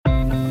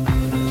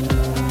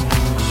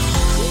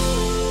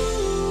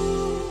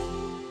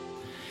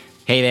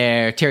Hey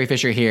there, Terry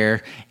Fisher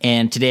here,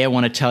 and today I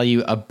want to tell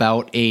you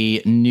about a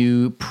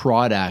new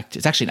product.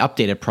 It's actually an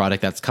updated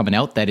product that's coming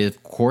out that is,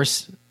 of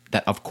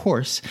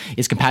course,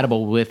 is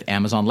compatible with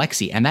Amazon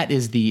Lexi, and that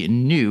is the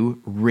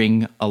new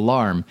Ring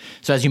alarm.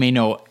 So as you may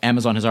know,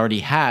 Amazon has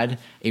already had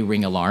a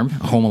Ring alarm,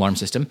 a home alarm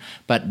system,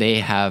 but they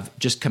have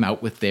just come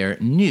out with their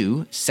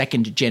new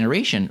second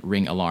generation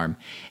Ring alarm.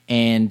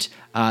 And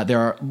there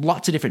are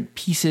lots of different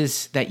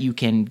pieces that you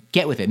can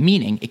get with it,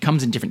 meaning it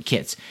comes in different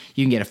kits.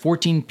 You can get a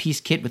 14-piece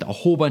kit with a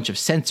whole bunch of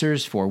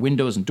sensors for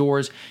windows and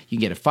doors. You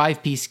can get a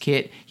 5-piece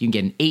kit. You can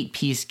get an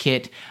 8-piece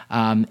kit.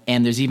 And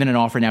there's even an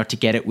offer now to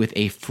get it with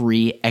a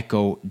free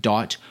Echo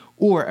Dot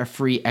or a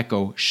free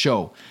Echo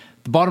Show.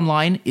 The bottom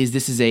line is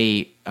this is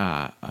a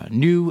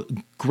new,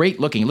 great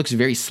looking, it looks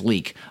very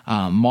sleek,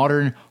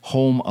 modern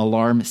home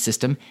alarm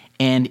system,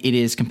 and it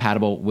is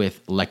compatible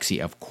with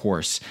Lexi, of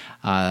course.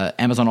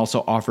 Amazon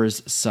also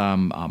offers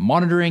some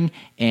monitoring,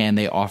 and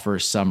they offer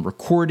some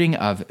recording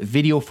of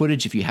video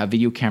footage if you have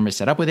video cameras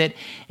set up with it.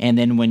 And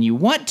then when you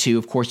want to,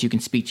 of course, you can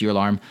speak to your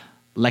alarm,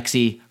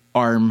 Lexi,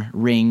 Arm,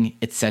 Ring,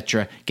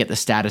 etc. Get the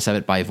status of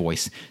it by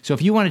voice. So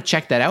if you want to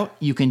check that out,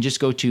 you can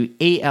just go to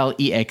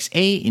alexa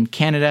in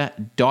Canada.ca/Ring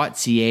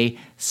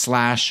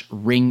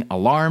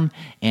alarm,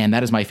 and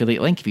that is my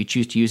affiliate link. If you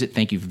choose to use it,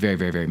 thank you very,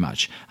 very, very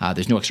much.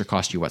 There's no extra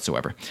cost to you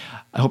whatsoever.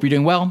 I hope you're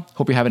doing well.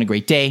 Hope you're having a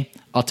great day.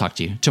 I'll talk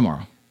to you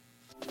tomorrow.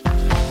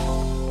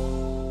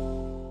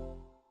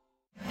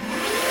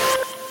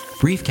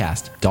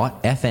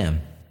 Briefcast.fm